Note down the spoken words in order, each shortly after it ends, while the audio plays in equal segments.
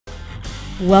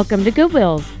Welcome to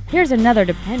Goodwill's. Here's another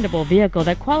dependable vehicle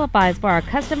that qualifies for our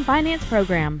custom finance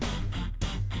program.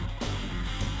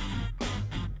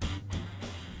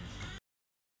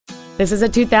 This is a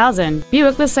 2000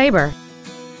 Buick LeSabre.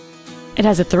 It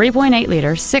has a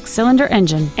 3.8-liter six-cylinder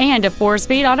engine and a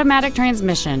 4-speed automatic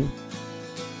transmission.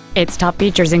 Its top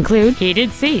features include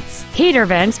heated seats, heater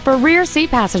vents for rear seat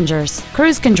passengers,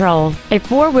 cruise control, a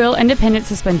 4-wheel independent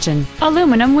suspension,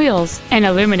 aluminum wheels, an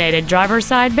illuminated driver's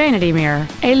side vanity mirror,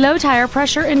 a low tire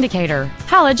pressure indicator,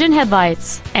 halogen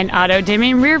headlights, an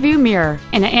auto-dimming rear-view mirror,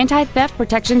 and an anti-theft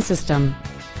protection system.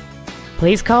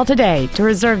 Please call today to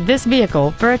reserve this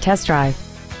vehicle for a test drive.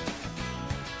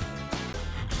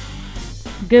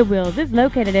 Goodwill's is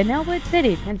located in Ellwood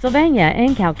City, Pennsylvania,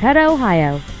 and Calcutta,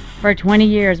 Ohio. For 20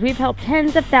 years, we've helped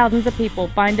tens of thousands of people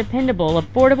find dependable,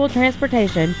 affordable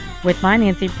transportation with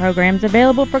financing programs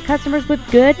available for customers with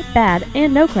good, bad,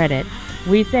 and no credit.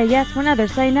 We say yes when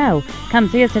others say no. Come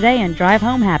see us today and drive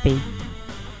home happy.